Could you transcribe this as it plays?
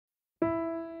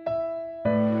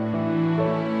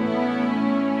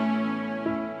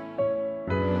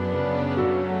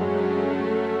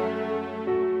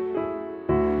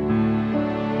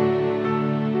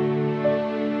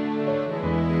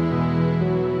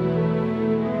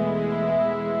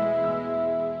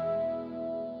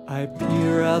I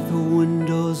peer out the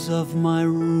windows of my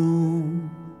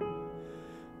room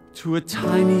to a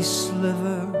tiny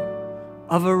sliver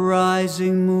of a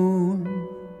rising moon.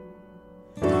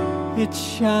 It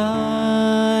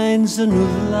shines a new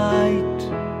light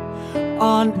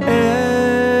on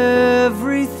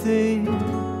everything.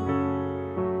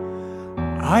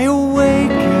 I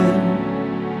awaken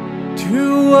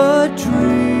to a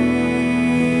dream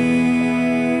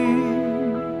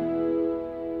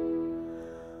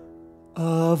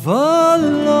of a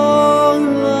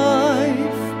long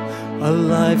life, a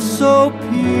life so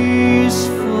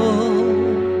peaceful,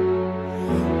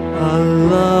 a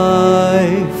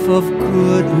life of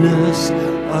goodness,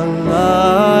 a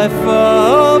life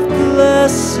of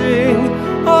blessing,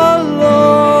 a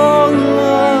long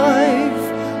life,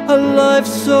 a life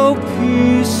so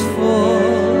peaceful,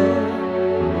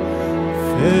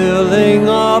 filling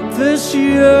up this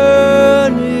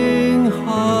yearning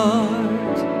heart,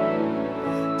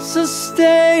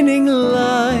 sustaining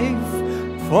life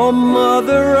for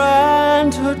mother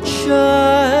and her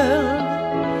child,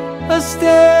 a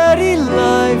steady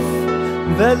life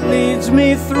that leads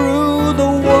me through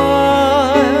the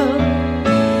wild,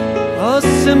 a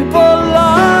simple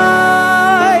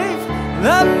life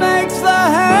that makes the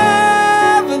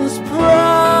heavens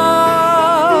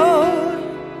proud,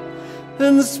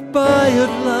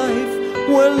 inspired life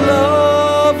where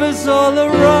love is all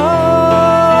around.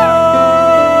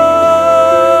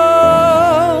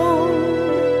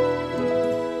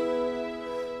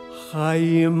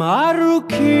 Chaim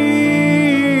arukim,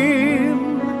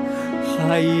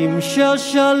 Chaim shel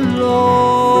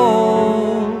shalom,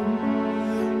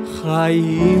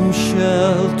 Chaim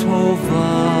shel tova,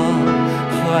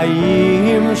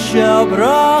 Chaim shel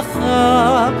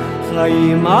bracha,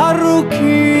 Chaim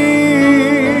arukim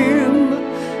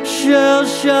shel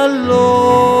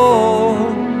shalom,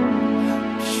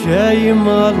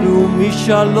 sheyimalu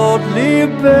mishalot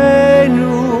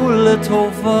libenu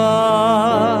letova,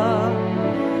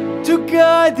 to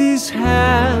guide these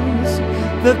hands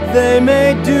that they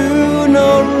may do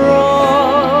no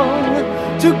wrong,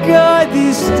 to guide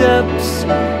these steps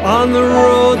on the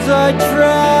roads I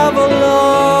travel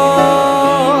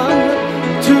on,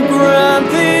 to grant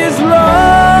these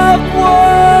loved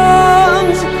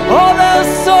ones all their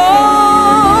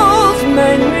souls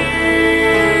may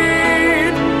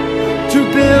need, to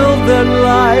build their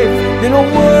life in a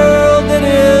world that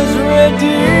is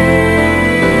redeemed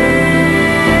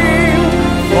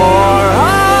for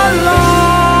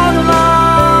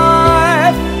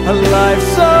a life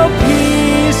so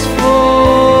peaceful,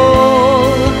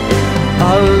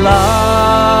 a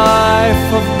life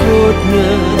of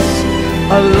goodness,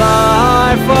 a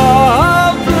life of